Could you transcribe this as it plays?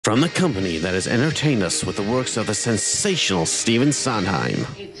From the company that has entertained us with the works of the sensational Stephen Sondheim.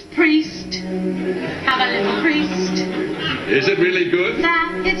 It's Priest. Have a little priest. Is it really good?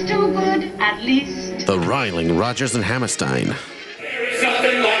 Nah, it's too good, at least. The riling Rodgers and Hammerstein. There is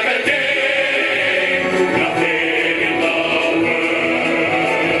nothing like a day, nothing in the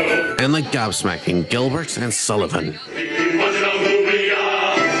world. And the gobsmacking Gilbert and Sullivan. You want to know who we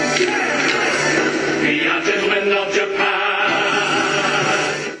are? We are gentlemen of Japan.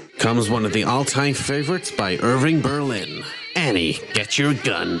 Comes one of the all-time favorites by Irving Berlin. Annie, Get Your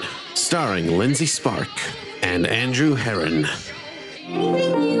Gun. Starring Lindsay Spark and Andrew Hearn.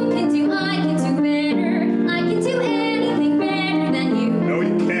 Anything you can do, I can do better. I can do anything better than you. No,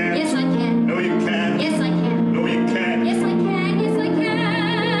 you can't. Yes, I can. No, you can't. Yes, I can. No, you can't. Yes, I can. Yes, I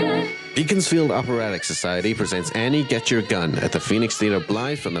can. Beaconsfield Operatic Society presents Annie, Get Your Gun at the Phoenix Theatre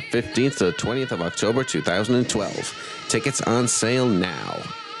Blythe from the 15th to the 20th of October 2012. Tickets on sale now.